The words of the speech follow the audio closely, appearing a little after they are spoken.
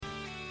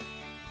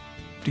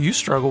Do you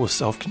struggle with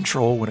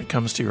self-control when it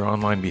comes to your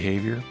online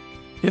behavior?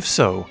 If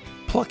so,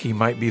 Plucky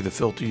might be the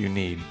filter you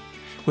need.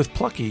 With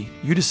Plucky,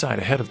 you decide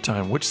ahead of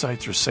time which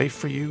sites are safe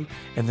for you,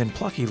 and then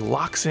Plucky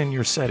locks in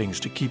your settings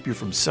to keep you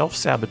from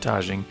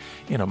self-sabotaging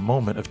in a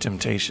moment of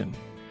temptation.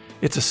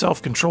 It's a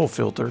self-control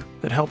filter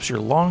that helps your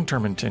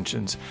long-term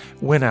intentions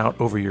win out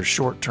over your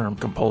short-term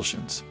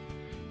compulsions.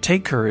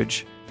 Take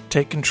courage,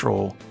 take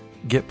control,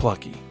 get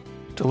Plucky.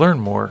 To learn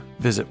more,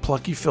 visit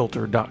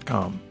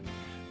pluckyfilter.com.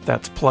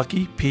 That's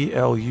Plucky,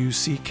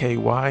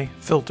 Plucky,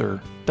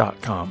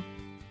 filter.com.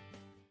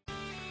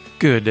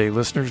 Good day,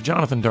 listeners.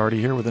 Jonathan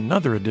Daugherty here with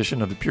another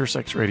edition of the Pure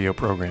Sex Radio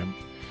program.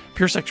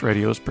 Pure Sex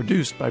Radio is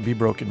produced by Be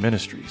Broken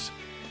Ministries.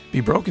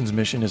 Be Broken's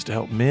mission is to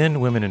help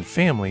men, women, and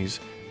families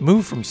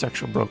move from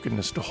sexual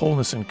brokenness to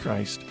wholeness in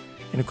Christ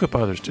and equip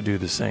others to do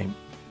the same.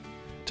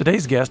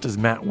 Today's guest is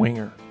Matt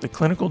Winger, the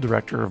clinical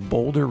director of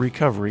Boulder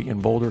Recovery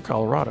in Boulder,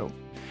 Colorado.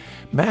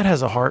 Matt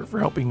has a heart for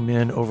helping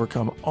men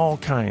overcome all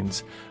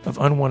kinds of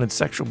unwanted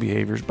sexual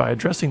behaviors by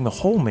addressing the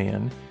whole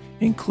man,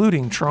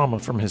 including trauma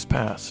from his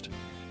past.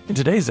 In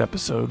today's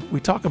episode,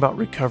 we talk about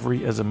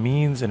recovery as a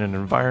means and an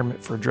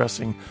environment for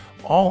addressing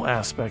all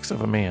aspects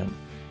of a man,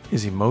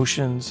 his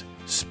emotions,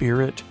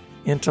 spirit,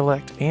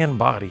 intellect, and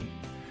body.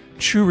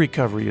 True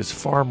recovery is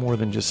far more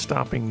than just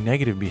stopping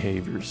negative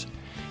behaviors.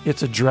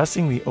 It's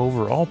addressing the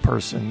overall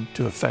person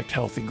to affect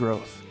healthy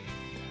growth.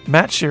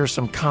 Matt shares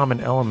some common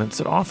elements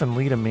that often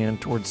lead a man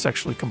towards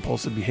sexually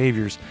compulsive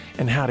behaviors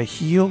and how to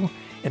heal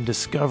and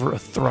discover a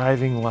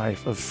thriving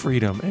life of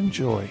freedom and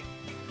joy.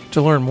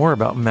 To learn more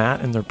about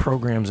Matt and their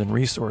programs and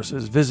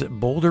resources, visit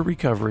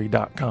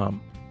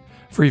boulderrecovery.com.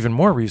 For even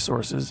more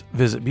resources,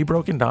 visit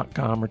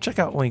bebroken.com or check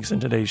out links in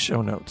today's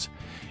show notes.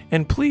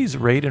 And please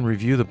rate and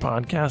review the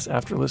podcast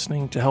after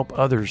listening to help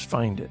others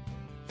find it.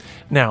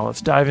 Now,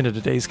 let's dive into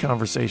today's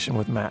conversation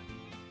with Matt.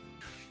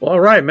 Well, all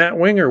right, Matt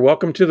Winger,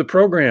 welcome to the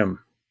program.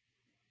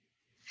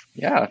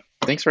 Yeah,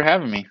 thanks for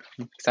having me.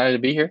 I'm excited to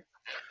be here.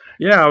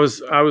 Yeah, I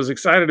was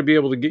excited to be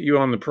able to get you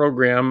on the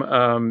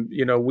program.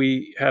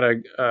 We had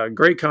a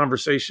great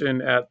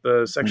conversation at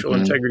the Sexual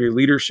Integrity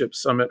Leadership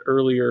Summit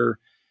earlier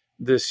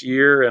this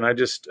year, and I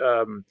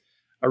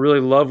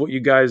really love what you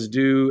guys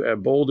do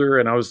at Boulder.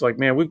 And I was like,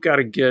 man, we've got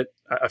to get.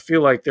 I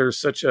feel like there's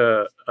such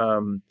a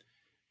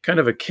kind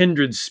of a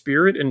kindred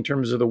spirit in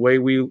terms of the way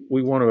we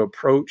want to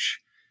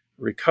approach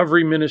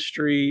recovery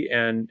ministry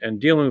and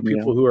dealing with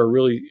people who are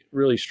really,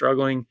 really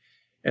struggling.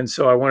 And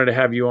so I wanted to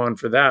have you on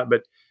for that.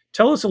 But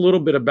tell us a little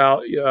bit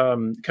about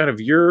kind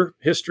of your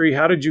history.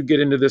 How did you get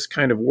into this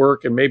kind of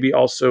work? And maybe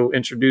also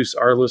introduce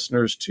our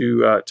listeners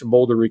to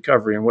Boulder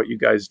Recovery and what you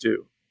guys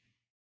do.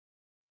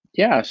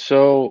 Yeah,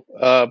 so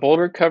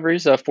Boulder Recovery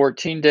is a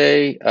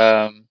 14-day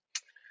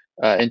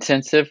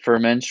intensive for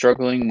men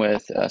struggling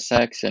with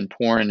sex and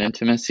porn and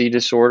intimacy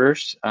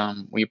disorders.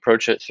 We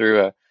approach it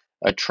through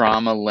a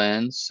trauma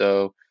lens.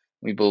 So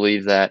we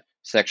believe that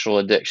sexual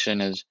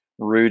addiction is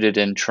rooted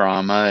in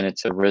trauma, and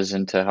it's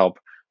arisen to help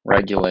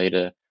regulate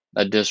a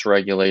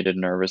dysregulated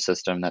nervous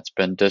system that's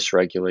been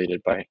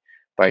dysregulated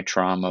by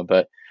trauma.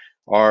 But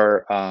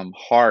our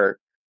heart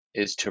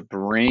is to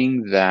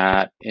bring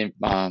that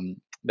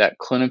that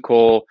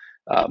clinical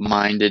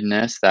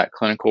mindedness, that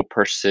clinical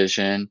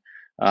precision,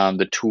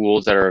 the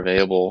tools that are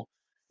available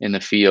in the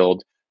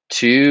field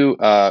to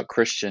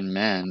Christian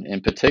men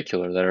in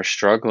particular that are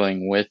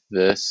struggling with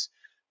this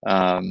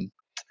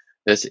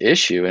this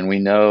issue. And we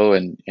know,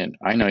 and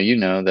I know you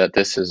know, that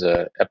this is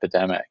an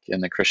epidemic in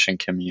the Christian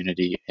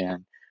community.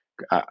 And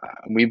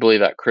we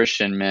believe that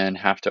Christian men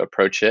have to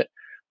approach it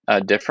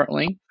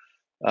differently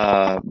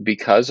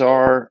because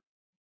our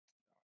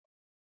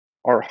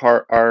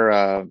heart,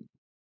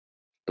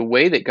 the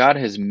way that God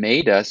has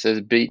made us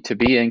is to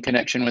be in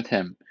connection with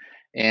Him,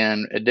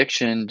 and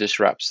addiction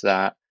disrupts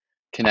that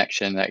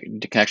connection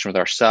with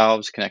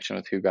ourselves, connection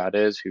with who God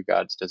is, who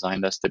God's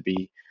designed us to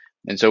be.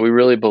 And so we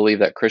really believe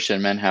that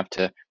Christian men have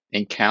to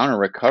encounter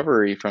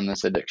recovery from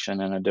this addiction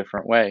in a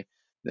different way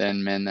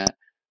than men that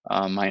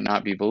might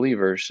not be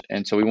believers.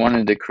 And so we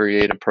wanted to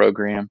create a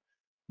program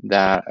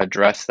that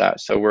addressed that.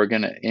 So we're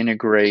going to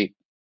integrate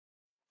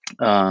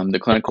the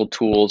clinical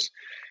tools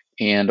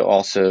and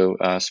also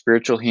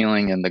spiritual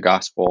healing and the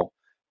gospel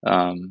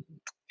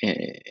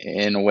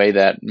in a way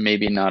that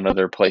maybe not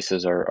other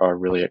places are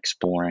really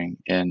exploring,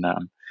 and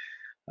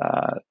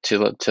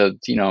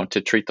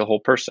to treat the whole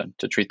person,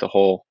 to treat the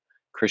whole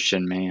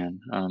Christian man.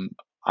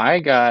 I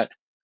got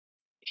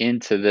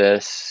into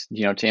this,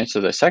 to answer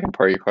the second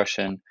part of your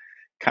question,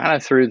 kind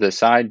of through the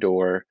side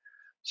door.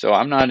 So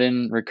I'm not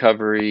in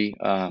recovery.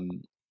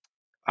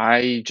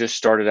 I just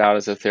started out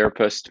as a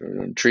therapist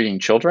treating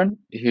children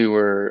who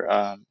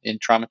were in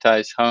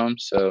traumatized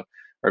homes,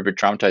 or been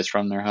traumatized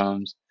from their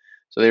homes.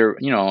 So they were,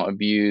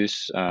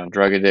 abuse,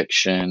 drug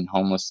addiction,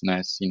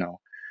 homelessness,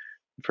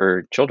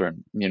 for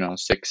children,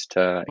 6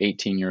 to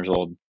 18 years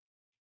old.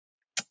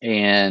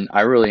 And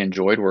I really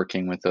enjoyed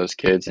working with those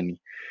kids and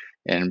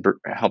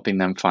helping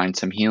them find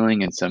some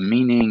healing and some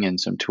meaning and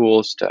some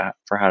tools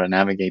for how to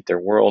navigate their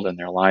world and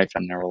their life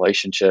and their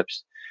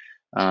relationships.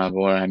 But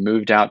when I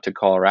moved out to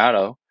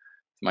Colorado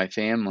my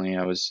family.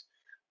 I was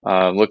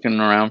looking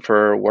around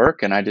for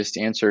work, and I just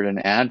answered an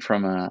ad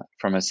from a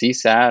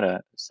CSAT,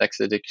 a sex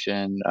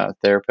addiction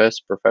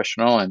therapist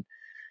professional, and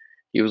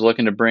he was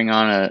looking to bring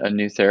on a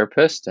new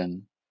therapist.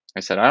 And I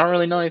said, I don't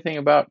really know anything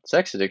about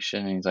sex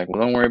addiction. And he's like,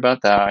 well, don't worry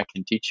about that. I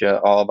can teach you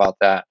all about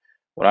that.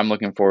 What I'm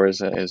looking for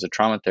is a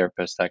trauma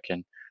therapist that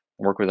can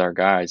work with our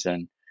guys.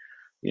 And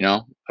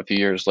a few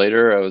years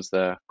later, I was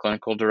the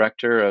clinical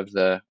director of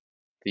the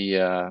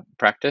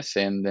practice,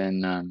 and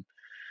then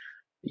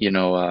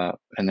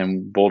and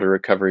then Boulder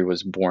Recovery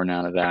was born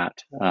out of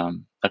that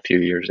a few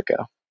years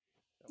ago.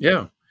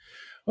 Yeah.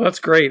 Well, that's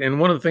great. And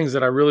one of the things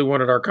that I really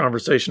wanted our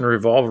conversation to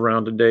revolve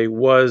around today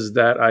was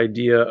that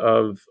idea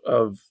of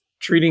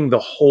treating the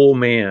whole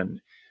man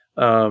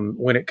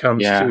when it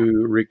comes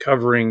to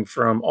recovering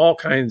from all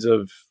kinds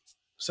of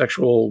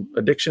sexual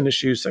addiction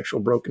issues,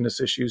 sexual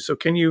brokenness issues. So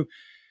can you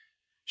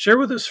share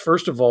with us,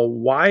 first of all,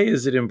 why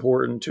is it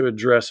important to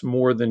address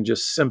more than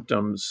just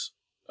symptoms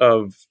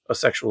of a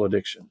sexual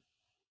addiction?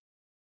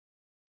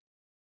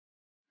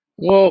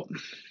 Well,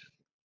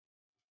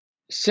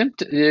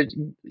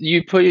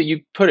 you put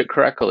it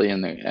correctly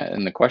in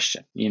the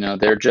question.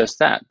 They're just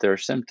that. They're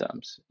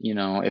symptoms.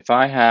 If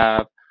I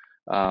have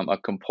a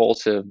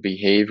compulsive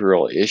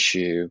behavioral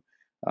issue,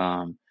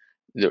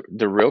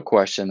 the real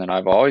question that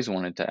I've always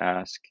wanted to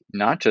ask,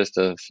 not just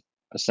of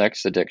a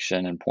sex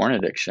addiction and porn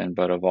addiction,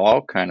 but of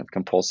all kind of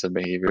compulsive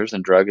behaviors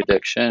and drug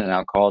addiction and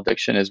alcohol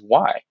addiction, is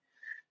why.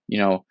 You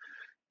know,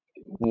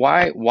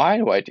 why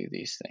do I do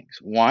these things?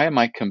 Why am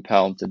I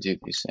compelled to do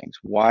these things?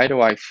 Why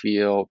do I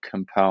feel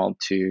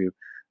compelled to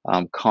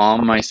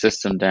calm my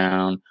system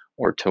down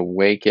or to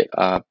wake it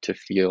up to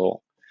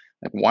feel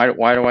like,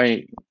 why do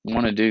I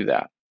want to do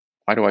that?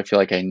 Why do I feel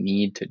like I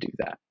need to do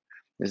that?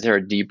 Is there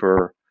a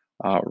deeper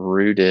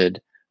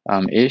rooted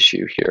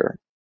issue here?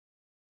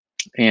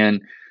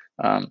 And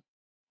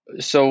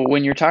so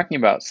when you're talking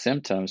about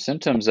symptoms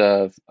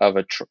of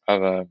a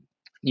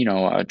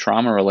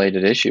trauma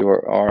related issue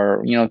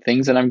are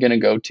things that I'm going to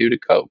go to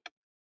cope.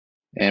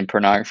 And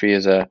pornography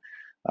is a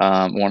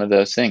one of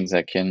those things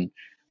that can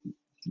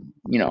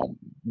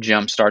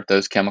jumpstart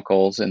those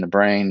chemicals in the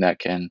brain that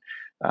can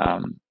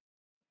um,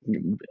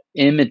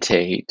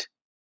 imitate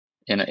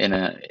in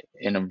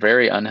a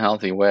very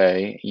unhealthy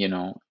way,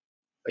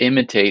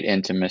 imitate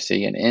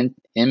intimacy and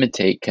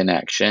imitate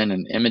connection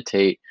and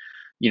imitate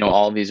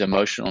all these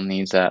emotional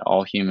needs that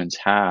all humans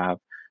have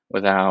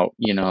without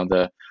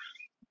the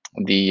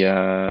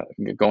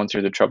going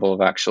through the trouble of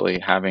actually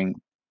having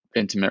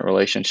intimate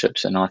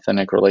relationships and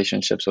authentic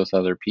relationships with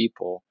other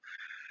people.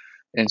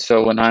 And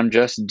so when I'm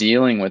just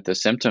dealing with the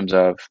symptoms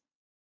of,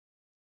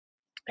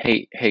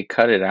 hey,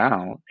 cut it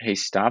out, hey,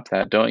 stop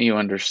that, don't you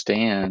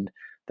understand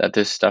that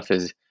this stuff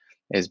is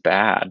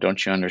bad?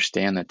 Don't you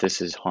understand that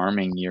this is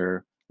harming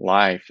your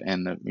life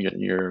and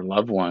your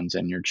loved ones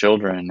and your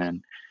children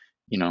and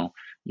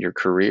your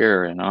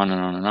career and on and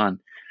on and on?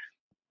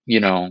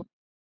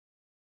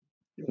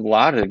 A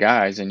lot of the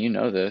guys, and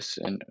this,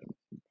 and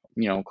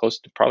close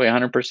to probably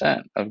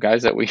 100% of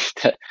guys that we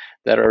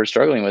that are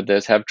struggling with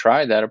this have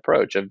tried that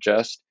approach of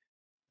just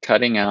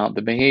cutting out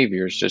the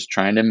behaviors, just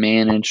trying to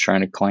manage,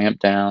 trying to clamp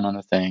down on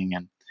the thing,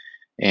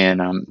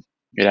 and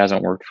it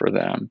hasn't worked for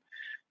them.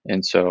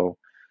 And so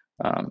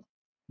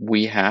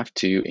we have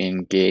to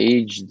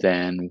engage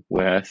then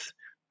with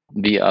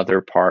the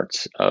other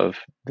parts of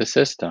the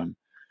system.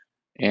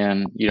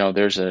 And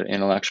there's an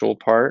intellectual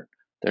part,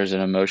 there's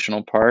an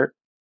emotional part,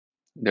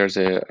 there's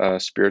a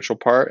spiritual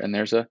part, and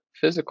there's a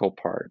physical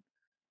part.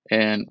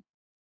 And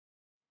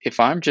if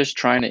I'm just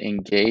trying to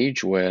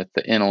engage with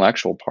the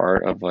intellectual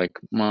part of like,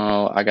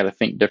 well, I got to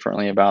think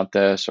differently about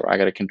this, or I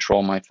got to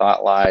control my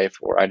thought life,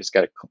 or I just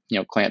got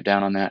to, clamp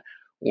down on that,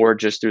 or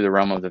just through the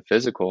realm of the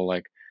physical,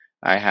 like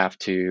I have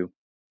to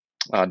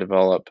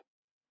develop,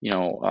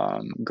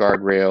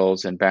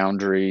 guardrails and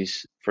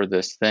boundaries for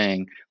this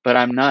thing, but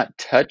I'm not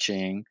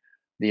touching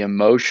the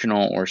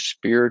emotional or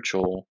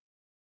spiritual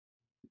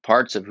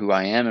parts of who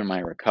I am in my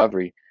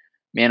recovery,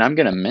 man, I'm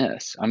gonna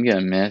miss. I'm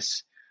gonna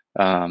miss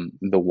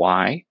the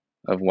why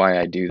of why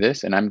I do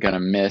this, and I'm gonna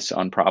miss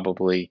on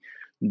probably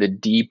the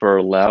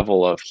deeper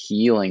level of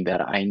healing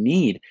that I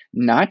need,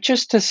 not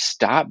just to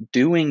stop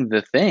doing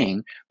the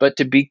thing, but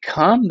to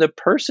become the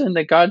person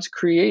that God's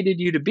created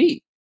you to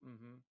be,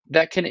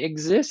 that can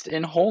exist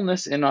in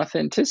wholeness and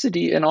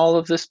authenticity in all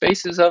of the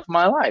spaces of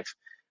my life.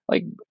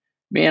 Like,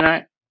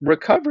 man,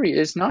 recovery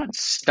is not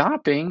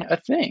stopping a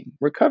thing.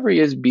 Recovery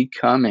is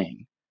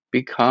becoming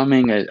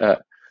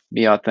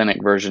the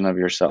authentic version of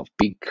yourself,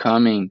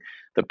 becoming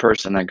the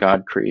person that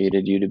God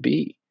created you to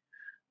be.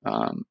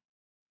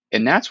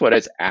 And that's what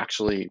is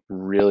actually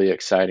really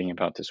exciting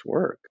about this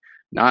work,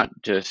 not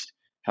just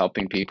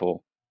helping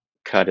people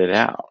cut it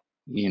out.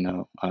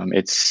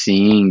 It's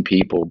seeing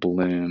people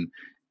bloom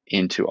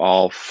into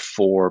all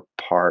four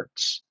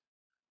parts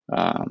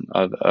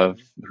of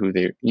who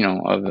they,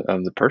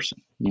 of the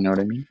person. You know what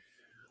I mean?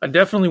 I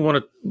definitely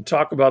want to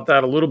talk about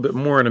that a little bit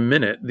more in a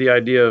minute. The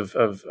idea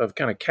of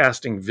kind of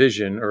casting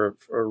vision or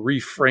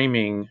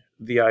reframing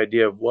the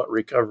idea of what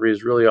recovery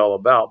is really all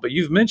about. But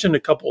you've mentioned a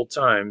couple of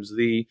times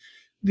the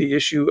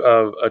issue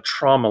of a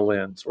trauma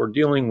lens or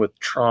dealing with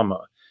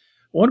trauma.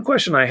 One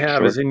question I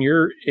have is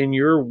Sure. in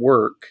your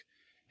work,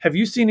 have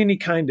you seen any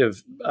kind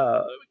of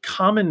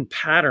common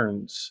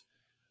patterns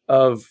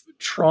of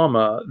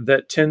trauma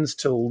that tends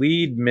to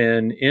lead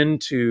men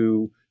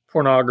into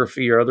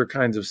pornography or other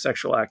kinds of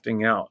sexual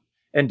acting out?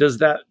 And does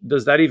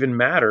that even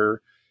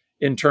matter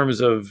in terms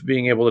of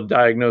being able to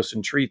diagnose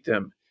and treat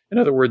them? In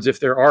other words, if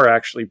there are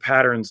actually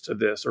patterns to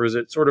this, or is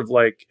it sort of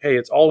like, hey,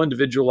 it's all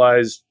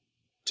individualized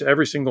to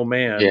every single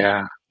man?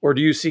 Yeah. Or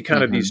do you see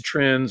kind of hmm these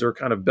trends or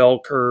kind of bell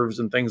curves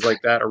and things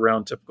like that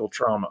around typical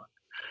trauma?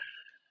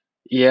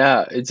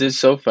 Yeah, it's just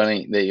so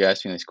funny that you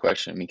asked me this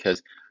question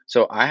because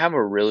so I have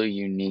a really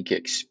unique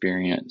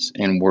experience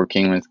in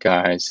working with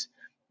guys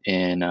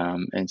in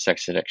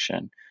sex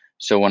addiction.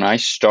 So when I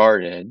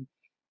started,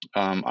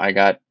 I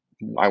got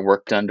I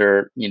worked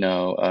under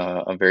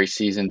a very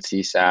seasoned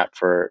CSAT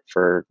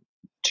for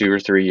 2 or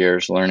 3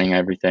 years, learning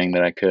everything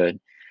that I could,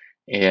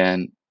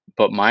 and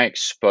but my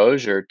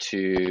exposure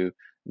to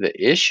the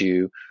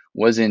issue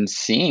was in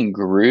seeing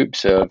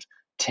groups of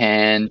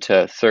 10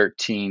 to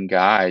 13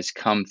 guys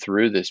come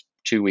through this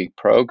 2-week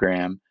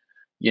program,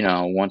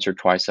 once or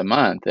twice a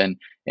month.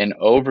 And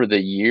over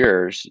the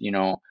years,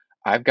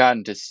 I've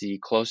gotten to see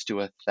close to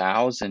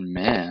 1,000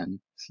 men,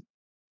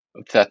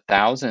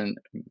 1,000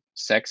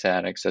 sex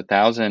addicts,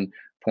 1,000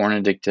 porn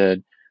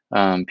addicted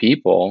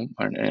people,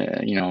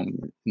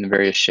 in the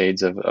various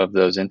shades of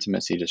those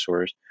intimacy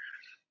disorders.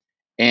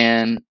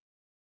 And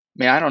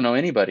man, I don't know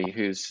anybody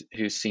who's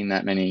seen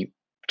that many,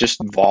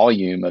 just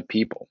volume of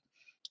people.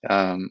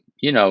 A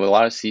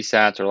lot of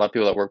CSATs or a lot of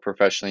people that work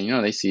professionally,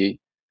 they see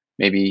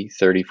maybe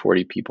 30,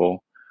 40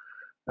 people,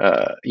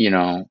 a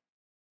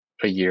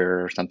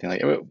year or something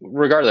like that.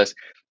 Regardless,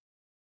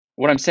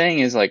 what I'm saying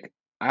is like,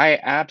 I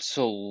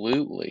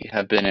absolutely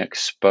have been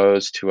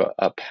exposed to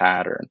a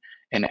pattern.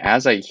 And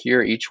as I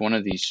hear each one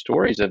of these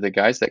stories of the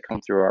guys that come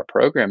through our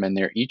program, and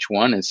each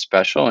one is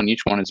special and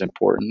each one is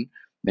important,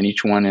 and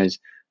each one is,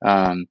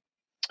 um,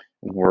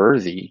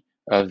 worthy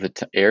of the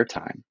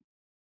airtime.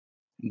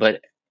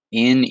 But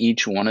in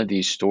each one of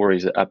these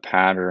stories, a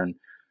pattern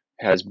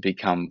has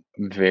become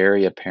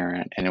very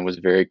apparent, and it was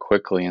very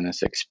quickly in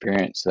this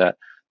experience that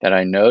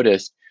I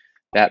noticed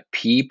that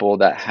people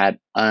that had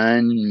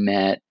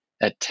unmet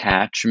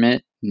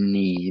attachment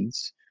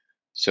needs,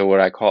 so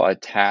what I call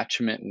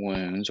attachment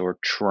wounds or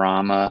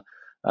trauma,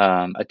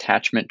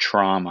 attachment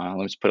trauma,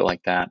 let's put it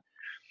like that.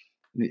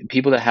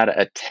 People that had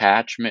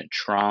attachment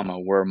trauma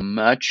were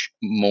much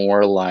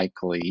more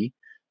likely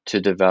to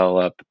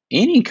develop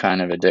any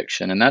kind of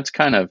addiction, and that's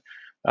kind of,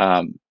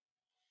 um,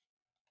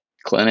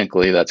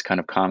 clinically, that's kind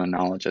of common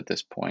knowledge at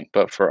this point.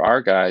 But for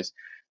our guys,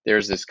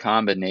 there's this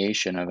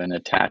combination of an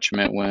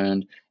attachment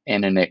wound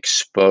and an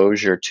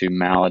exposure to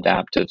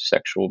maladaptive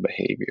sexual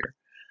behavior.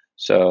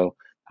 So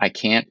I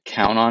can't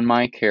count on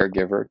my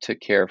caregiver to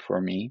care for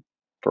me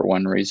for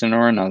one reason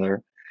or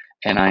another,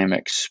 and I am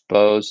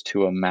exposed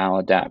to a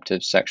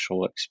maladaptive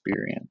sexual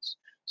experience.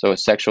 So a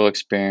sexual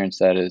experience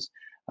that is,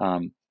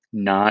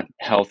 not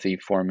healthy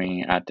for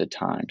me at the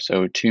time.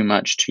 So too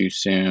much too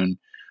soon,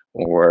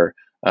 or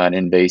an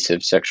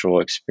invasive sexual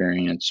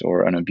experience,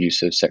 or an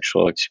abusive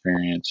sexual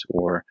experience,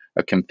 or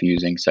a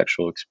confusing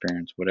sexual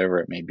experience, whatever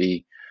it may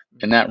be.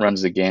 And that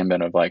runs the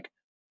gambit of like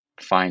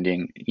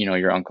finding,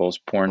 your uncle's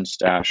porn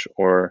stash,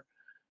 or,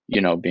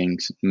 being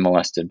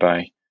molested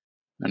by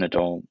an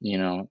adult,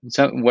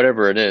 so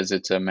whatever it is,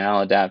 it's a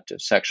maladaptive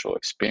sexual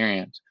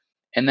experience.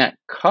 And that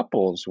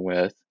couples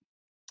with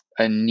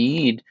a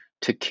need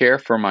to care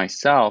for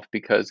myself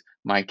because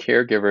my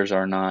caregivers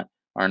are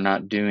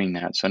not doing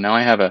that. So now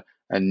I have a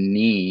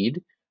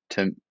need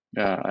to,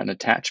 an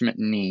attachment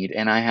need,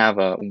 and I have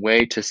a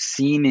way to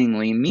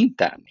seemingly meet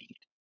that need.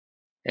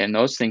 And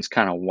those things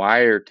kind of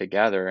wire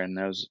together, and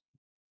those,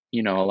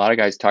 a lot of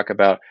guys talk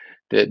about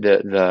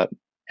the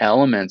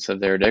elements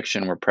of their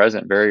addiction were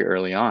present very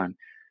early on.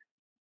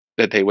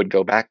 That they would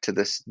go back to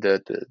this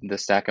the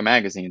stack of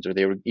magazines, or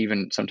they would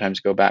even sometimes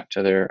go back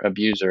to their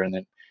abuser, and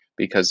then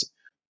because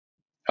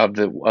of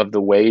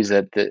the ways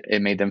that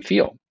it made them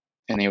feel,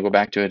 and they would go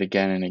back to it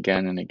again and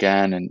again and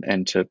again,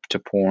 and to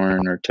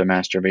porn or to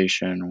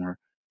masturbation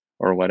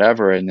or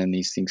whatever, and then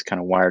these things kind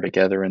of wire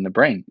together in the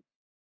brain.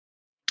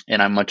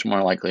 And I'm much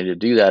more likely to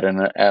do that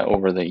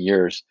over the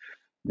years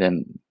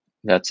than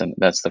that's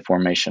the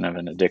formation of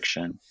an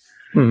addiction.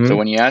 So Mm-hmm.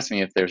 when you ask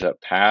me if there's a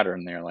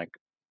pattern there, like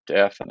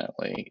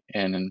definitely,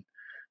 and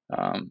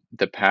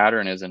the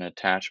pattern is an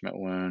attachment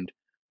wound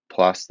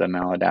plus the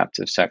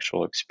maladaptive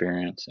sexual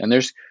experience. And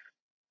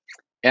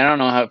I don't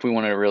know how if we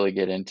want to really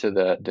get into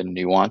the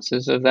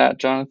nuances of that,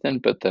 Jonathan,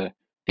 but the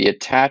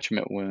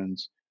attachment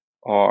wounds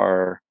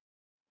are,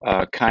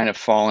 kind of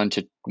fall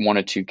into one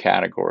of two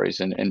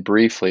categories. And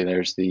briefly,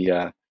 there's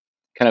the,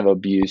 kind of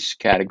abuse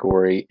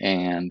category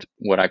and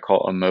what I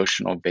call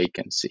emotional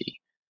vacancy.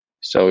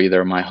 So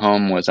either my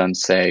home was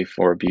unsafe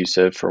or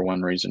abusive for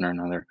one reason or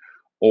another,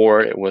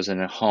 or it was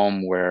in a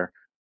home where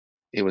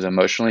it was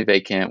emotionally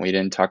vacant. We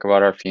didn't talk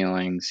about our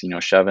feelings,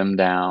 shove him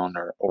down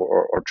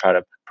or try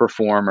to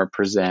perform or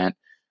present,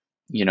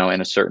 in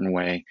a certain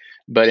way.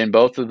 But in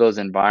both of those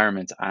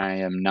environments, I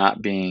am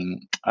not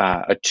being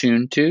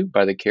attuned to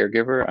by the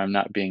caregiver. I'm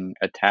not being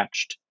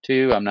attached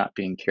to. I'm not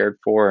being cared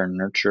for and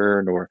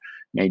nurtured or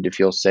made to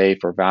feel safe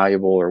or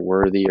valuable or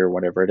worthy or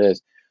whatever it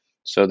is.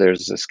 So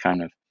there's this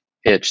kind of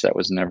itch that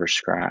was never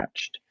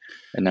scratched.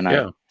 And then I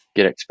Yeah.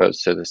 get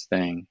exposed to this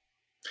thing.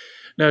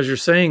 Now, as you're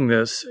saying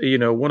this,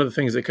 one of the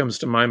things that comes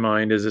to my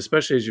mind is,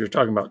 especially as you're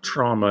talking about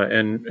trauma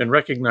and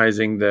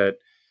recognizing that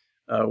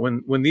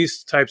when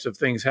these types of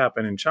things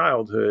happen in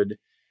childhood,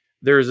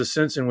 there is a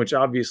sense in which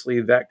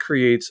obviously that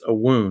creates a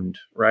wound,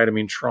 right? I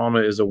mean, trauma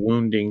is a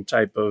wounding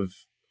type of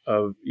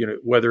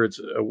whether it's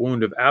a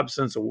wound of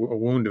absence, a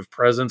wound of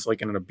presence,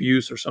 like in an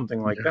abuse or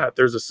something like Yeah. that.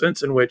 There's a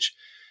sense in which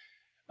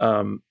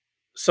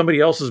somebody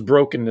else's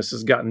brokenness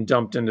has gotten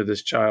dumped into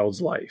this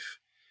child's life.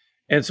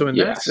 And so in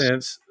that Yes.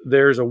 sense,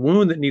 there's a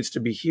wound that needs to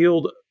be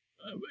healed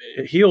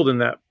in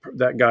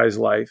that guy's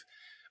life.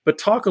 But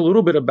talk a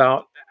little bit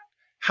about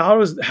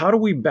how do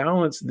we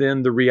balance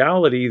then the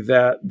reality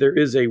that there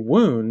is a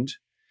wound,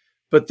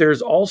 but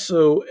there's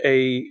also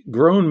a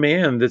grown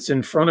man that's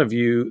in front of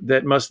you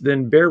that must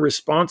then bear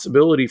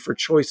responsibility for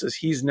choices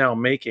he's now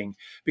making.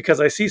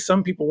 Because I see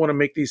some people want to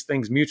make these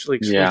things mutually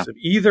Yeah. exclusive.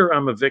 Either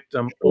I'm a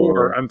victim or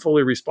Sure. I'm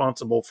fully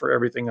responsible for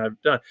everything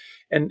I've done.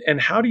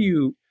 And how do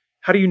you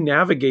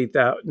navigate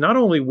that, not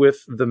only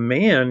with the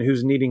man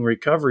who's needing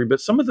recovery,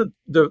 but some of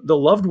the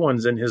loved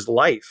ones in his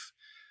life?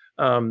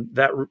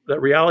 That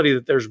reality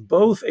that there's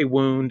both a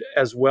wound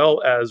as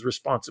well as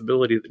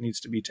responsibility that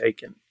needs to be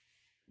taken.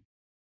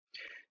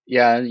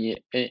 Yeah,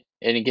 and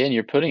again,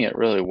 you're putting it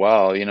really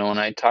well. When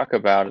I talk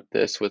about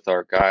this with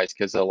our guys,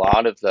 because a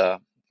lot of the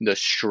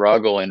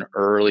struggle in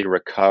early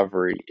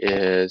recovery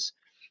is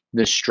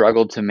the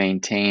struggle to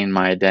maintain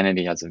my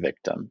identity as a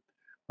victim,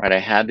 right? I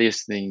had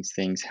these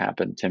things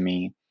happen to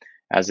me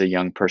as a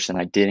young person.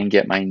 I didn't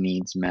get my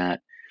needs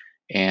met,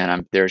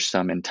 and there's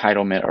some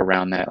entitlement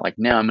around that. Like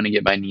now, I'm going to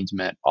get my needs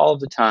met all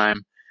of the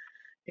time,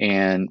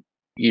 and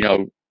you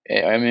know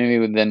I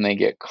mean, then they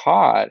get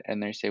caught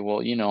and they say,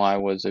 well, I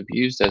was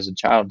abused as a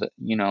child,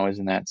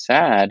 isn't that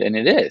sad? And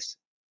it is.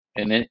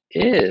 And it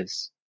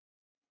is.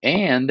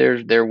 And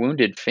their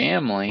wounded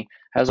family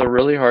has a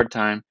really hard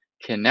time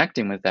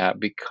connecting with that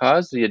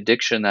because the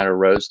addiction that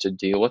arose to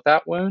deal with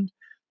that wound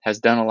has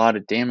done a lot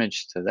of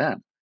damage to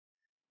them.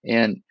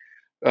 And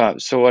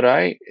so what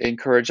I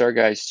encourage our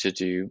guys to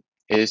do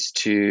is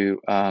to,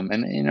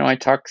 and I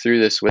talk through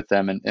this with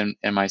them, and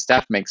my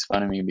staff makes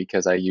fun of me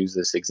because I use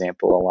this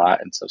example a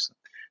lot, and so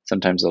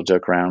sometimes they'll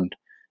joke around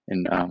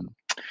and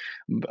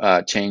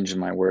change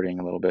my wording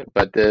a little bit.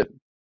 But the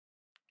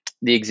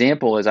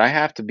example is I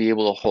have to be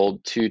able to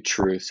hold two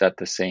truths at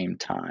the same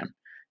time.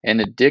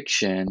 And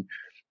addiction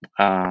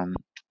um,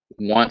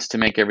 wants to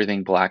make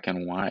everything black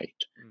and white.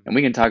 And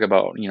we can talk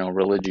about,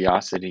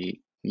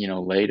 religiosity,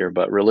 later,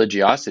 but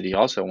religiosity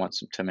also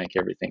wants to make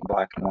everything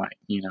black and white.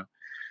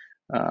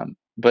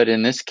 But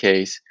in this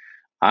case,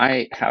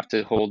 I have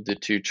to hold the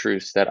two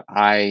truths that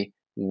I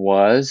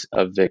was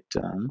a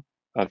victim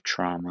of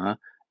trauma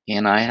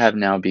and I have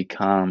now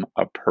become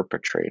a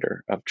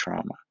perpetrator of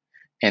trauma.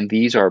 And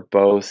these are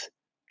both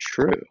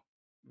true.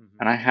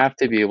 And I have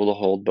to be able to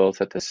hold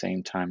both at the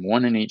same time,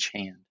 one in each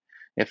hand.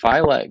 If I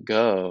let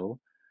go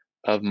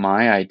of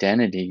my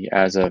identity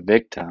as a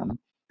victim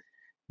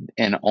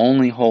and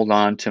only hold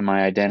on to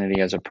my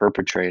identity as a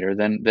perpetrator,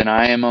 then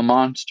I am a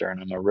monster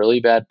and I'm a really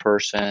bad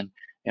person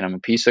and I'm a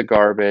piece of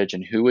garbage.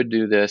 And who would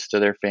do this to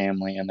their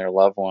family and their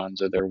loved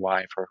ones or their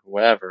wife or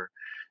whoever?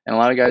 And a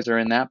lot of guys are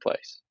in that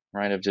place,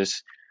 right? Of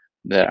just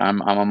that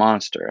I'm a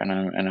monster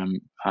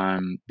and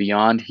I'm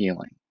beyond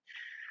healing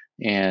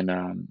and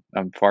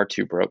I'm far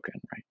too broken,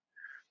 right?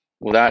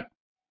 Well, that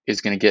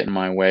is going to get in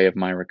my way of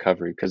my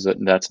recovery because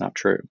that's not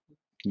true,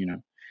 you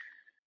know.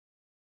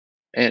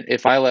 And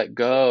if I let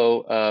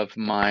go of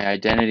my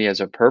identity as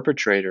a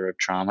perpetrator of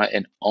trauma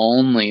and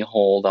only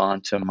hold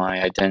on to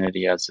my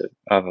identity as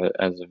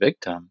a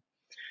victim,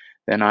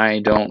 then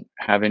I don't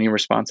have any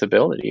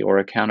responsibility or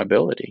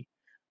accountability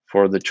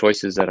for the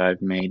choices that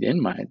I've made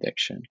in my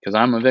addiction because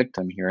I'm a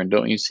victim here. And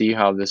don't you see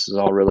how this is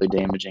all really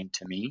damaging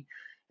to me?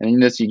 And then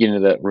this you get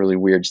into that really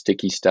weird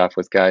sticky stuff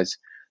with guys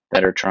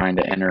that are trying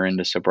to enter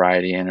into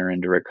sobriety, enter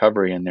into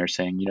recovery, and they're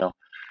saying,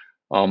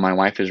 oh, my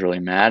wife is really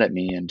mad at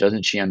me, and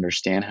doesn't she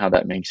understand how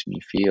that makes me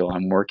feel?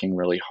 I'm working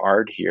really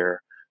hard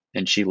here,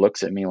 and she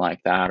looks at me like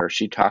that, or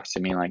she talks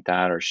to me like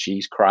that, or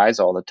she cries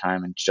all the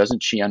time, and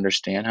doesn't she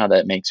understand how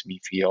that makes me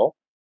feel?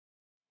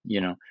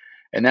 You know,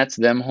 and that's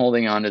them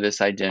holding on to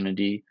this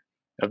identity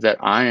of that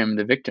I am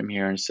the victim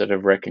here instead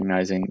of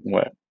recognizing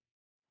what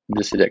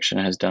this addiction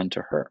has done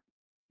to her.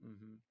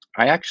 Mm-hmm.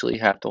 I actually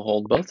have to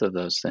hold both of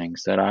those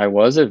things that I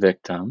was a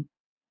victim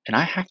and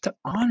I have to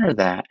honor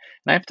that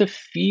and I have to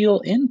feel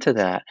into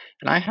that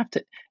and I have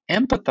to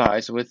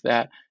empathize with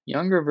that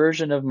younger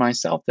version of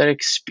myself that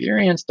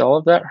experienced all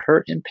of that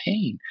hurt and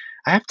pain.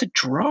 I have to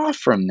draw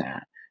from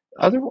that.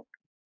 Other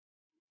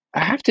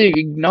I have to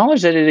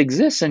acknowledge that it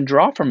exists and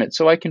draw from it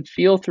so I can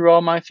feel through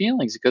all my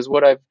feelings. Because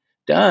what I've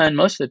done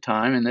most of the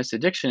time in this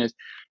addiction is,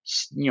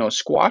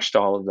 squashed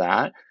all of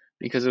that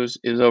because it was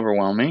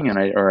overwhelming, and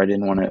I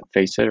didn't want to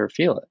face it or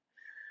feel it.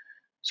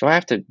 So I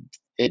have to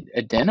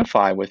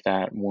identify with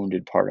that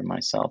wounded part of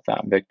myself,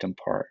 that victim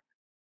part.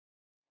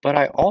 But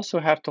I also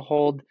have to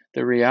hold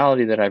the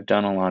reality that I've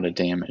done a lot of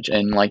damage.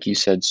 And like you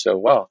said so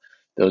well,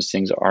 those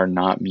things are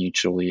not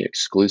mutually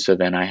exclusive,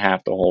 and I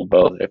have to hold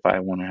both if I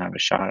want to have a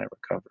shot at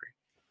recovery.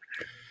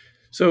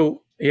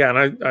 So, yeah,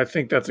 and I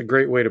think that's a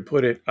great way to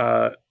put it.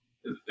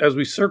 As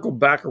we circle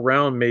back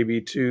around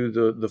maybe to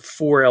the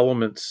four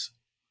elements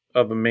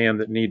of a man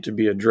that need to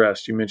be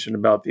addressed, you mentioned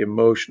about the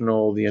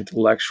emotional, the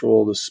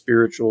intellectual, the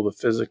spiritual, the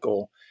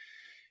physical.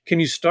 Can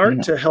you start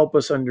Yeah, to help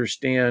us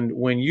understand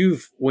when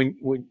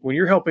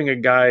you're helping a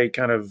guy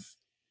kind of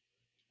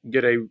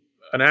get an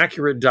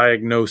accurate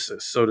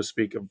diagnosis, so to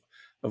speak,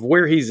 of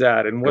where he's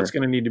at and what's sure.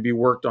 going to need to be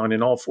worked on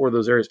in all four of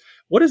those areas?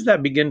 What does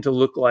that begin to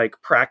look like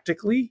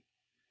practically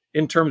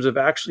in terms of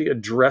actually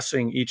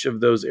addressing each of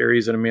those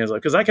areas in a man's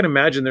life? Because I can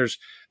imagine there's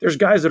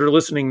guys that are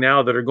listening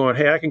now that are going,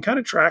 "Hey, I can kind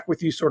of track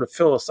with you sort of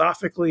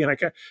philosophically, and I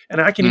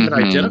can even Hmm.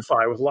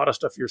 identify with a lot of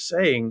stuff you're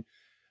saying.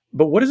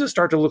 But what does it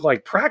start to look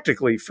like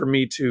practically for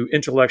me to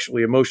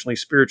intellectually, emotionally,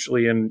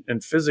 spiritually,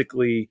 and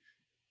physically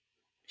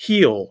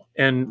heal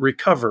and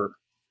recover?"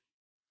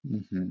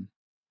 Hmm.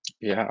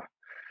 Yeah.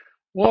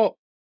 Well,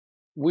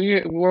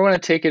 we're going to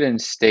take it in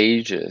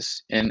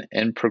stages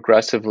and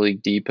progressively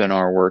deepen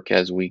our work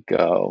as we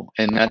go,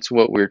 and that's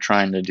what we're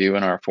trying to do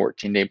in our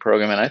 14-day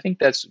program. And I think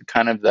that's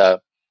kind of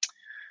the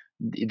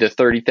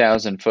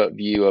 30,000-foot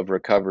view of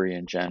recovery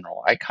in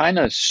general. I kind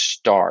of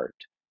start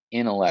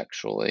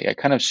intellectually. I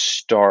kind of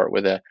start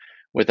with a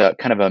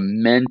kind of a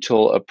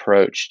mental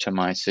approach to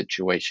my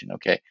situation.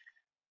 Okay,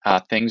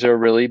 things are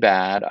really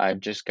bad. I've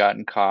just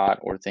gotten caught,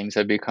 or things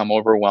have become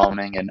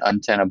overwhelming and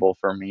untenable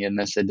for me in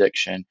this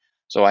addiction.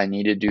 So I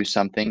need to do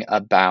something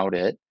about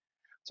it.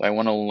 So I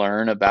want to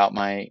learn about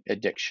my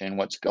addiction,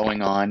 what's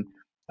going on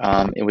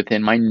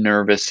within my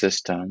nervous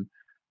system,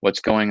 what's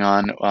going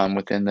on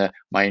within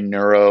my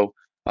neuro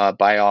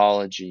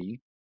biology,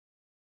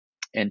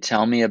 and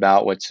tell me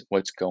about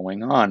what's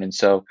going on. And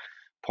so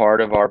part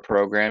of our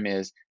program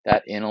is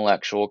that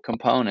intellectual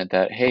component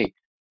that, hey,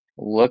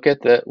 look at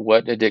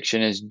what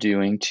addiction is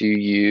doing to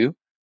you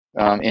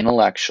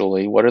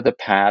intellectually. What are the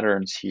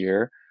patterns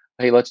here?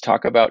 Hey, let's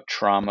talk about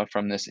trauma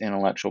from this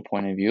intellectual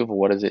point of view of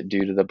what does it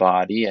do to the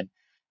body? And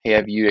hey,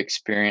 have you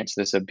experienced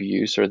this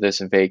abuse or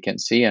this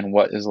vacancy? And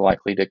what is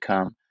likely to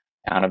come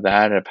out of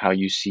that, of how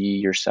you see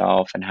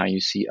yourself and how you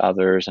see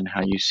others and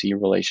how you see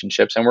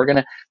relationships? And we're going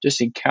to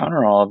just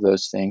encounter all of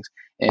those things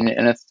in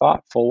a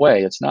thoughtful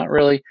way. It's not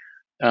really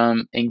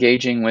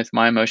engaging with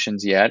my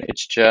emotions yet.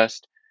 It's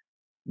just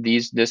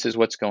this is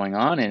what's going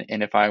on,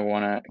 and if I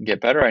want to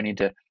get better, I need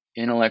to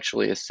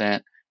intellectually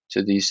assent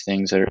to these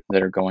things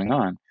that are going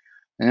on.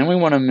 And then we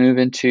want to move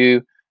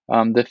into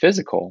the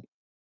physical.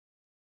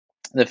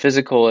 The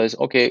physical is,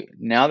 okay,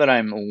 now that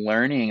I'm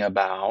learning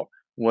about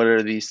what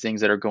are these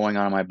things that are going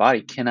on in my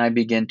body, can I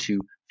begin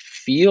to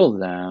feel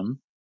them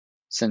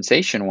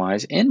sensation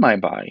wise in my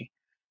body?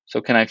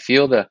 So can I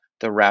feel the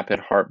rapid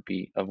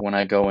heartbeat of when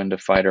I go into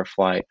fight or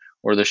flight,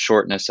 or the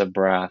shortness of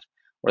breath,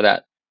 or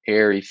that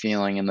airy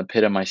feeling in the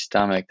pit of my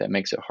stomach that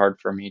makes it hard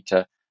for me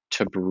to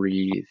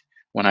breathe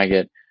when I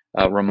get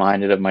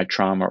reminded of my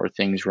trauma, or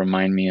things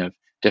remind me of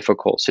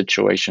difficult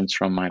situations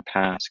from my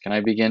past? Can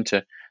I begin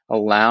to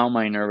allow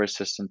my nervous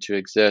system to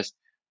exist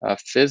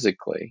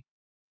physically?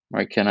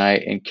 Right? Can I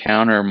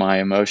encounter my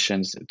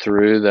emotions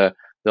through the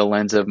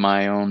lens of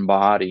my own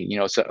body?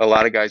 So a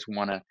lot of guys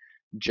want to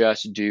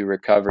just do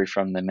recovery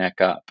from the neck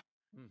up.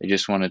 They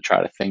just want to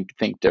try to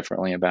think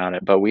differently about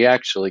it. But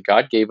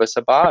God gave us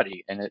a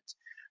body, and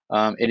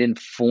it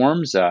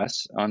informs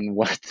us on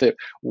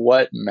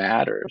what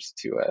matters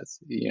to us.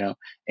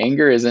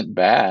 Anger isn't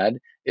bad.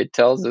 It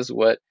tells us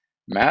what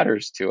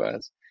matters to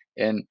us,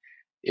 and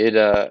it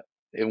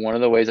and one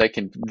of the ways I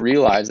can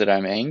realize that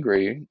I'm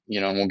angry,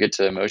 and we'll get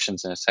to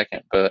emotions in a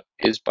second, but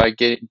is by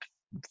getting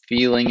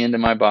feeling into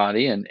my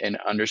body and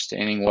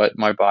understanding what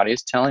my body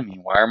is telling me.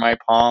 Why are my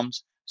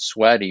palms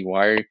sweaty?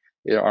 Why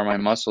are my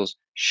muscles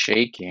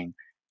shaking?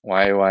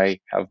 Why do I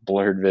have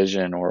blurred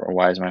vision, or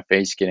why is my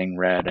face getting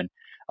red? And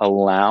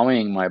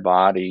allowing my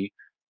body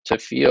to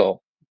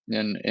feel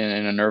in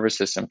a nervous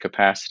system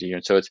capacity.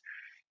 And so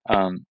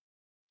um,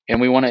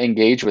 and we want to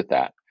engage with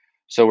that.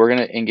 So we're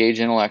going to engage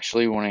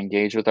intellectually, we want to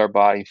engage with our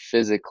body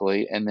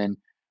physically, and then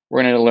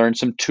we're going to learn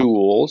some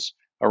tools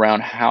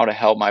around how to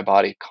help my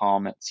body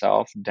calm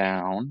itself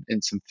down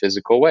in some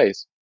physical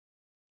ways.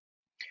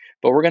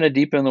 But we're going to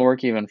deepen the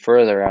work even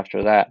further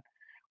after that.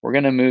 We're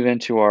going to move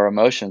into our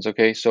emotions.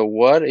 Okay, so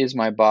what is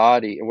my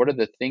body? What are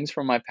the things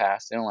from my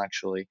past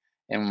intellectually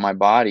and my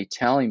body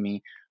telling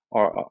me,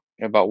 or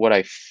about what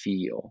I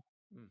feel?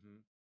 Mhm.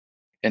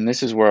 And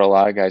this is where a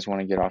lot of guys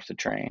want to get off the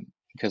train,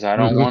 because I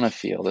don't Mhm. want to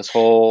feel. This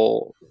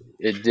whole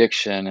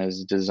addiction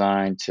is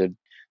designed to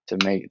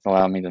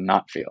allow me to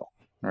not feel,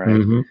 right?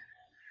 Mhm.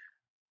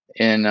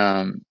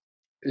 And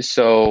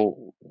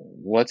So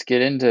let's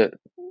get into,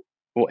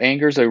 well,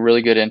 anger is a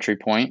really good entry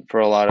point for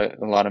a lot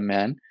of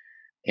men.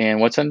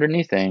 And what's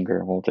underneath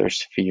anger? Well,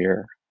 there's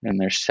fear and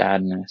there's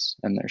sadness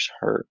and there's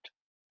hurt.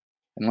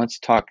 And let's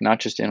talk not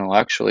just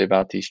intellectually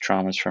about these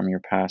traumas from your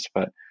past,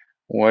 but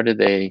what do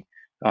they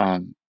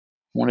um,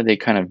 what do they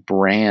kind of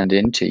brand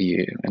into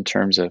you in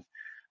terms of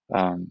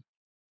um,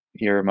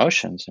 your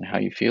emotions and how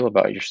you feel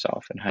about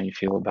yourself and how you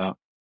feel about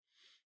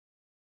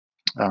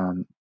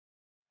um,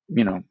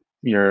 you know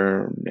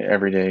your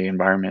everyday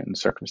environment and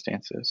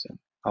circumstances, and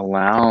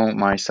allow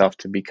myself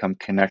to become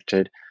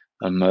connected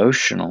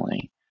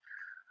emotionally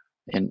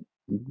and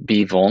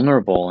be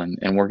vulnerable,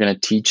 and we're going to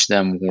teach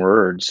them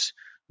words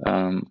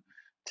um,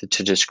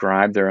 to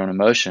describe their own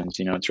emotions.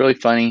 It's really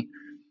funny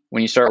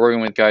when you start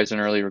working with guys in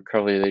early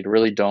recovery.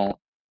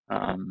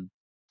 Um,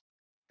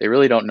 they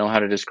really don't know how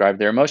to describe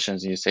their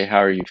emotions. And you say, how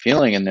are you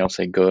feeling? And they'll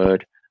say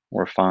good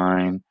or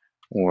fine,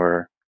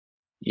 or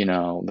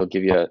they'll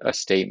give you a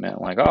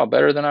statement like, oh,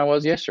 better than I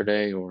was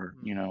yesterday, or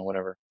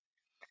whatever.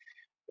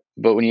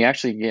 But when you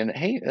actually get,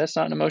 hey, that's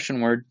not an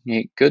emotion word.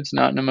 Hey, good's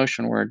not an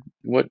emotion word.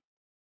 What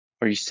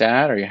are you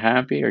sad? Are you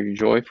happy? Are you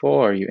joyful?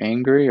 Are you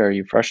angry? Are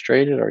you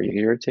frustrated? Are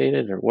you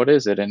irritated? Or what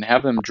is it? And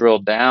have them drill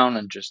down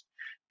and just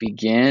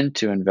begin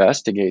to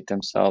investigate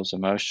themselves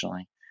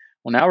emotionally.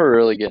 Well, now we're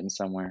really getting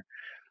somewhere.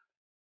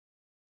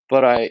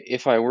 But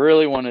if I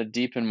really want to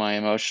deepen my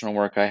emotional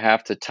work, I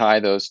have to tie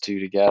those two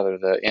together,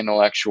 the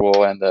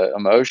intellectual and the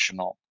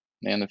emotional,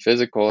 and the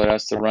physical. It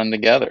has to run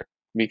together,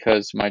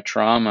 because my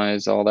trauma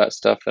is all that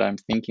stuff that I'm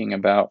thinking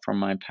about from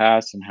my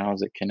past, and how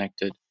is it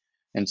connected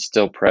and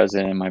still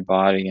present in my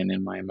body and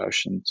in my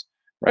emotions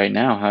right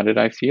now. How did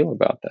I feel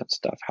about that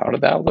stuff? How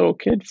did that little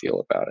kid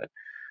feel about it?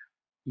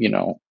 You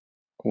know,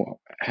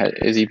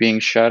 is he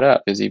being shut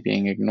up? Is he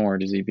being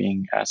ignored? Is he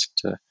being asked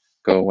to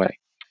go away?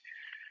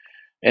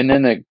 And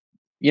then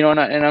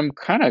I'm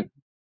kind of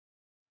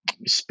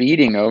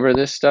speeding over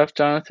this stuff,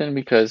 Jonathan,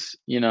 because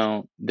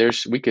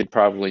we could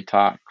probably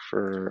talk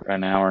for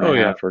an hour and Oh a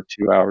yeah. half or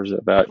 2 hours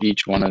about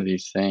each one of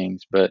these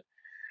things. But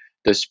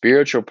the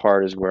spiritual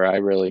part is where I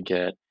really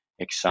get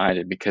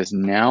excited, because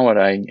now what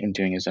I am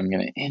doing is I'm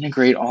going to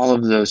integrate all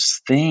of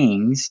those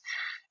things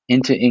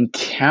into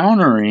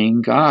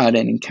encountering God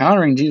and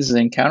encountering Jesus,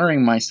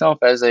 encountering myself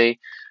as a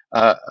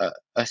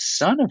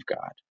son of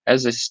God,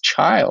 as his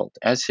child,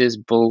 as his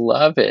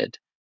beloved.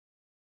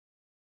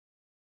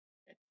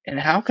 And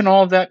how can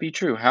all of that be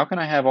true? How can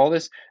I have all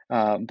this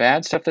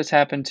bad stuff that's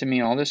happened to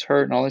me, all this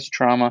hurt and all this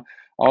trauma,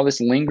 all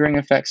this lingering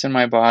effects in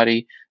my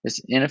body,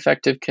 this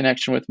ineffective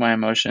connection with my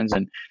emotions,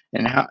 and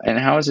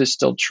how is it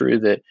still true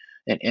that,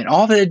 and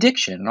all the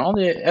addiction and all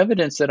the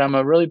evidence that I'm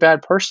a really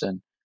bad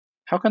person?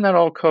 How can that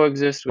all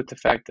coexist with the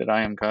fact that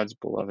I am God's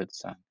beloved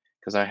son?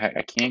 Because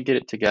I can't get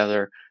it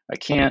together. I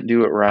can't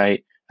do it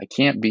right. I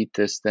can't beat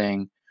this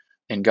thing,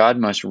 and God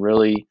must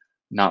really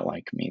not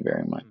like me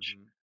very much.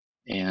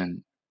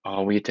 And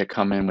we get to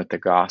come in with the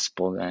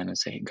gospel then and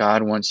say,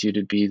 God wants you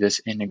to be this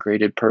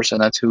integrated person.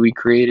 That's who he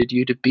created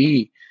you to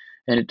be.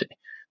 And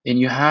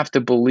you have to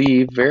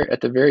believe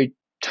at the very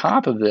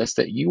top of this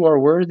that you are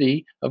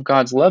worthy of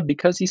God's love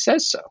because he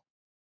says so.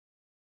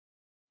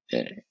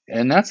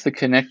 And that's the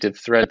connective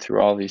thread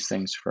through all these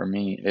things for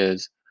me,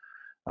 is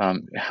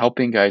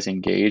helping guys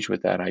engage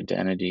with that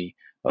identity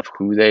of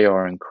who they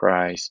are in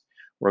Christ,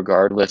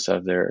 regardless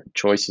of their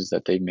choices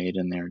that they've made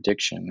in their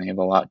addiction. They have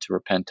a lot to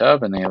repent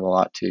of, and they have a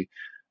lot to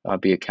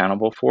be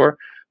accountable for,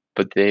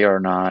 but they are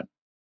not,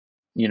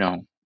 you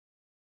know,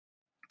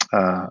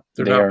 They're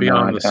they not are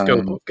beyond not. the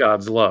scope of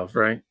God's love,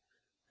 right?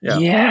 Yeah.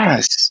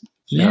 Yes,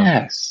 Yeah.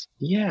 yes,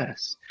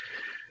 yes.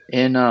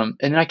 And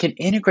I can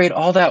integrate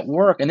all that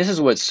work, and this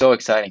is what's so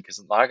exciting, because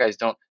a lot of guys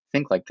don't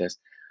think like this.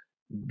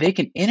 They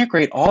can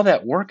integrate all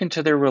that work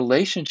into their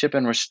relationship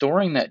and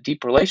restoring that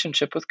deep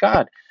relationship with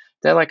God.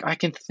 They're like, I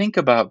can think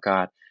about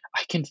God.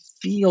 I can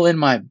feel in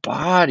my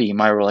body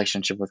my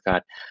relationship with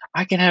God.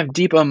 I can have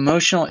deep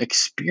emotional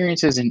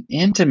experiences and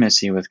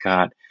intimacy with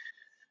God.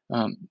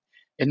 Um,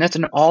 and that's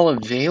all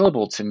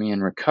available to me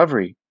in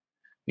recovery,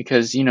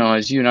 because,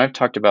 as you and I've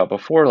talked about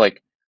before,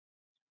 like,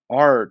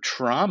 our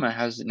trauma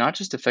has not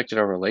just affected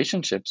our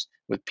relationships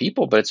with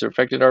people, but it's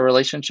affected our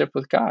relationship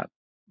with God.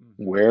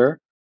 Where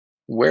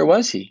where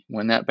was he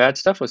when that bad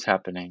stuff was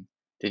happening?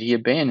 Did he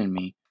abandon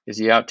me? Is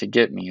he out to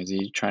get me? Is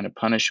he trying to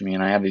punish me?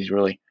 And I have these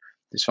really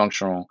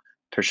dysfunctional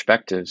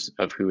perspectives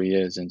of who he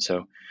is. And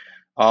so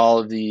all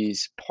of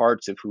these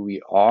parts of who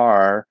we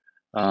are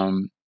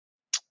um,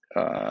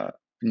 uh,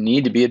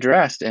 need to be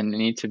addressed and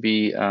need to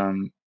be,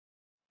 renewed.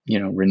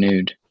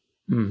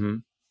 Mm-hmm.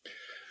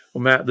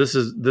 Well, Matt, this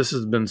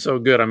has been so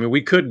good. I mean,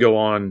 we could go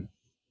on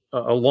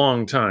a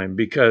long time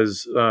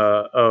because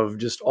of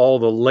just all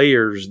the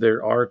layers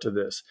there are to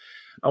this.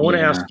 I want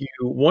to Yeah. ask you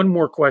one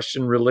more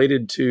question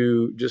related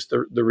to just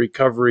the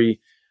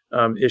recovery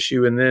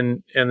issue, and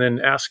then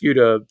ask you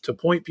to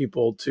point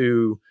people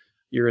to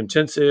your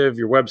intensive,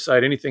 your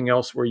website, anything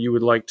else where you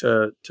would like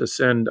to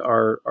send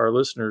our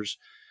listeners.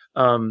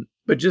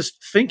 But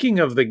just thinking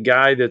of the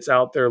guy that's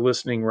out there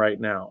listening right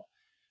now,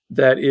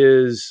 that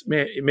is,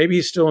 man, maybe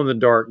he's still in the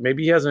dark.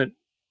 Maybe he hasn't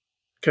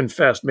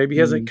confessed. Maybe he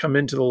hasn't come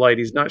into the light.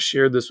 He's not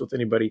shared this with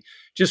anybody.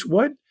 Just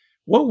what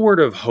word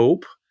of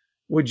hope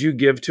would you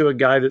give to a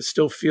guy that's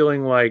still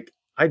feeling like,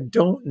 I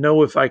don't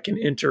know if I can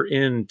enter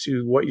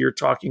into what you're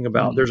talking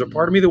about. There's a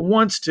part of me that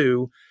wants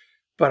to,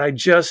 but I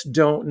just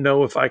don't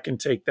know if I can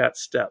take that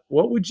step.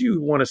 What would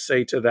you want to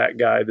say to that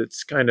guy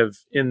that's kind of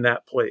in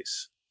that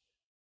place?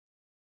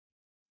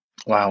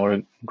 Wow, what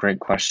a great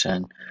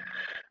question.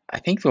 I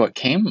think what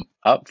came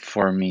up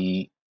for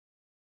me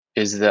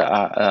is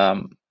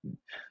the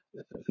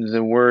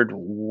word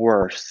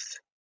worth.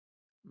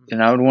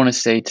 And I would want to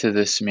say to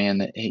this man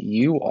that, hey,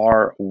 you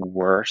are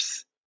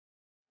worth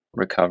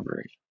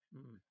recovery.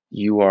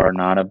 You are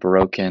not a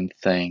broken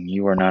thing.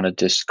 You are not a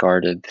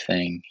discarded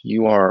thing.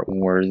 You are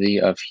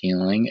worthy of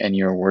healing, and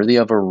you're worthy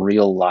of a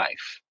real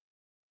life.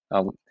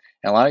 And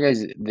a lot of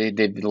guys,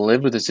 they've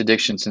lived with this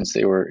addiction since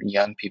they were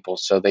young people,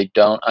 so they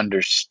don't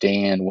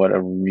understand what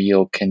a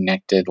real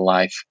connected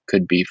life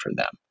could be for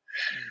them.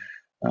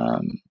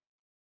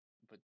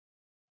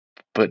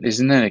 But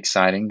isn't that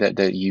exciting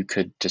that you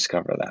could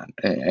discover that,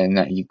 and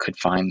that you could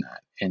find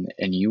that,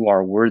 and you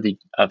are worthy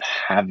of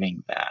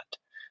having that,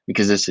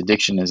 because this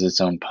addiction is its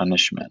own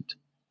punishment,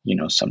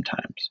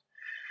 sometimes.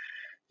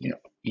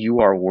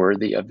 You are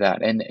worthy of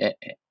that, and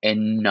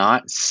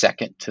not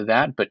second to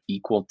that, but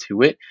equal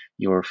to it.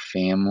 Your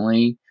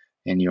family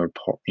and your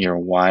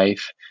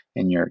wife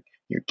and your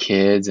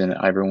kids and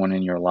everyone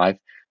in your life,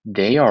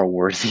 they are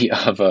worthy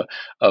of a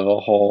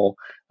whole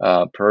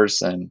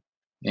person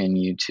in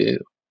you too.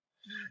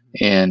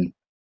 And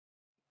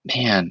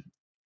man,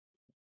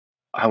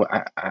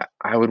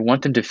 I would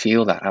want them to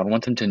feel that. I would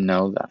want them to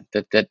know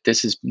that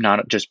this is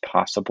not just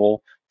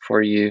possible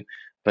for you,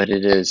 but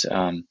it is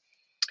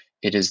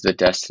the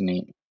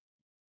destiny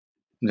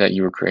that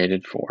you were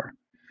created for.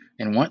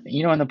 And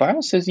and the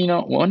Bible says,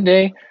 one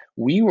day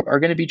we are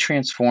going to be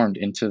transformed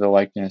into the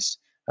likeness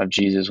of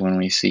Jesus when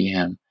we see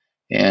him.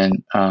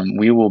 And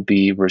we will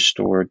be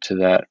restored to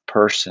that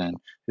person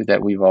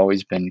that we've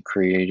always been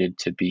created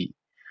to be.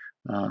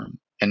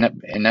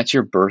 And that's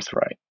your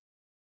birthright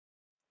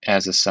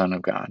as a son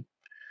of God.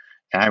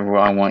 And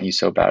I want you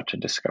so bad to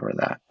discover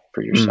that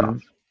for yourself.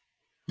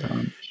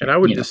 And I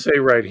would just say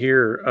right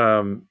here,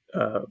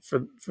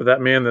 for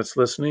that man that's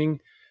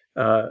listening,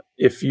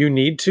 if you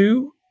need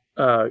to,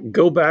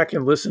 go back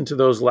and listen to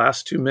those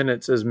last 2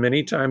 minutes as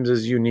many times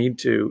as you need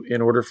to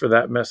in order for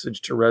that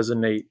message to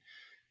resonate,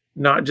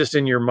 not just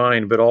in your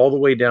mind, but all the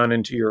way down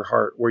into your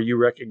heart, where you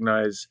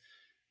recognize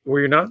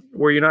where you're not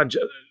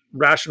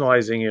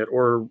rationalizing it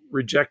or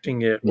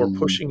rejecting it or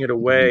pushing it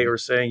away or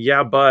saying,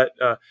 yeah, but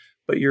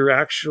you're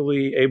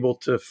actually able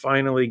to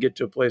finally get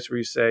to a place where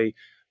you say,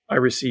 I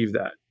receive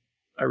that.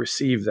 I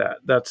receive that.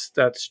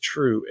 That's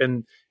true.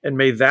 And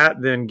may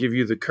that then give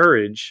you the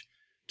courage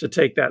to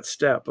take that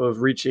step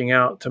of reaching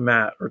out to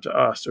Matt or to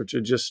us or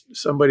to just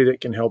somebody that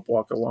can help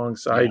walk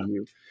alongside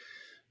you.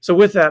 So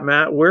with that,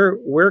 Matt,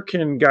 where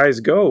can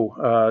guys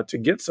go to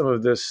get some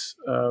of this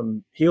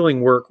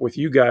healing work with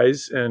you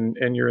guys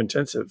and your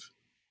intensive?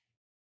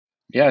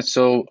 Yeah,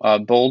 so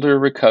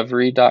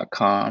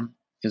boulderrecovery.com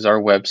is our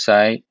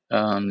website.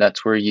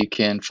 That's where you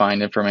can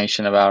find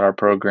information about our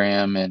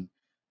program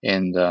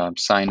and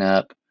sign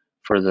up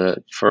for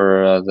the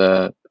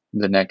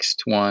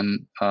next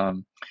one.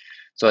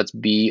 So it's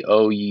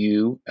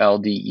BOULDER.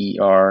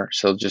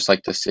 So just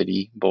like the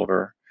city,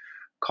 Boulder,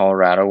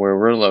 Colorado, where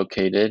we're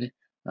located.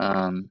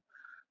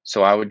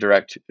 So I would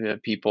direct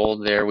people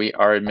there.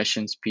 Our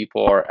admissions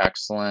people are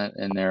excellent,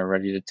 and they're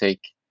ready to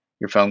take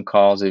your phone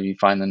calls if you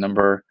find the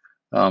number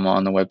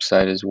on the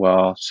website as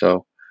well.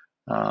 So,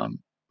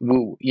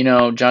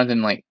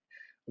 Jonathan, like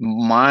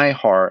my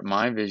heart,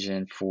 my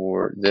vision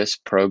for this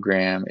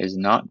program is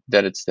not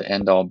that it's the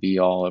end all be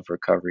all of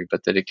recovery,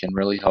 but that it can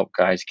really help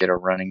guys get a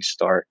running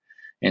start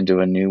into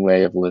a new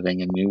way of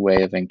living, a new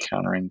way of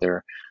encountering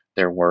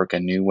their work, a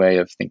new way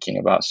of thinking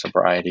about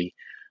sobriety,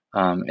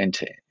 and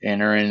to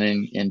enter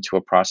into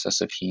a process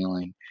of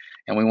healing.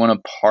 And we want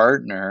to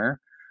partner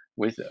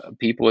with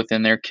people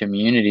within their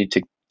community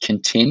to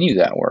continue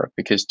that work,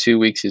 because 2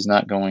 weeks is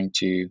not going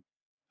to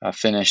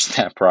finish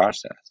that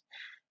process.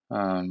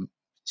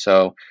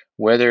 So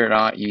whether or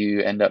not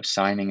you end up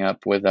signing up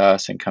with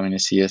us and coming to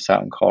see us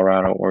out in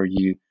Colorado, or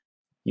you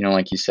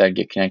like you said,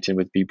 get connected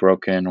with Be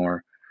Broken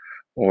or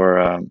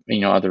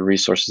other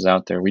resources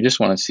out there, we just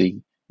want to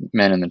see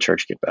men in the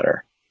church get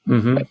better.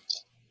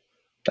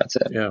 That's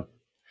it. Yeah.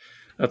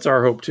 That's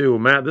our hope too. Well,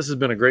 Matt, this has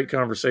been a great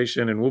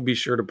conversation, and we'll be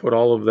sure to put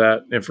all of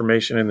that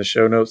information in the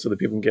show notes so that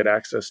people can get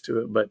access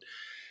to it. But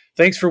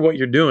thanks for what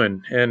you're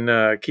doing,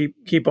 and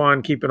keep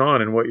on keeping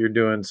on in what you're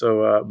doing.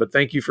 So, but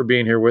thank you for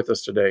being here with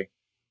us today.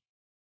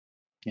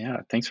 Yeah.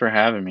 Thanks for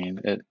having me.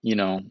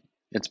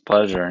 It's a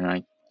pleasure.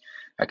 And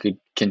I could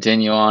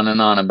continue on and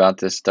on about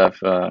this stuff.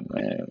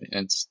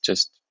 It's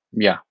just,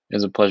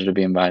 it's a pleasure to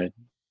be invited.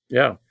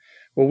 Yeah.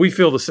 Well, we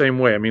feel the same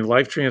way. I mean,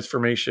 life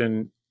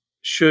transformation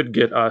should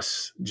get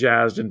us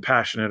jazzed and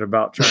passionate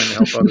about trying to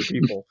help other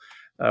people.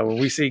 When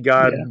we see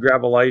God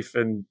grab a life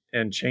and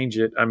change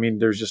it, I mean,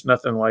 there's just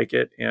nothing like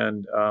it.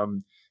 And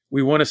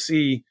we want to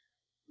see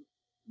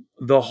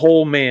the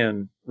whole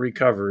man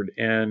recovered.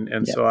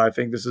 And so I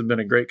think this has been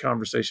a great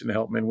conversation to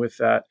help men with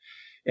that.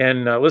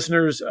 And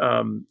listeners,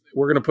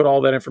 we're going to put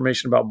all that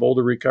information about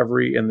Boulder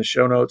Recovery in the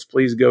show notes.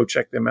 Please go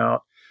check them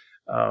out.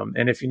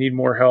 And if you need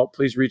more help,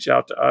 please reach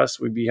out to us.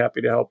 We'd be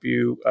happy to help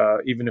you.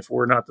 Even if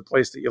we're not the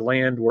place that you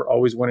land, we're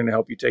always wanting to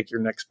help you take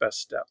your next best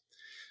step.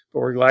 But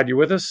we're glad you're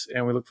with us,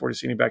 and we look forward to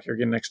seeing you back here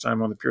again next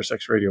time on the Pure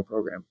Sex Radio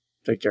program.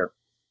 Take care.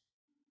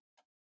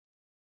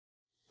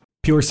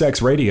 Pure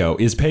Sex Radio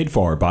is paid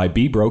for by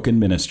Be Broken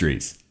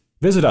Ministries.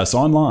 Visit us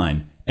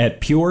online at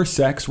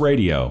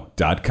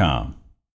puresexradio.com.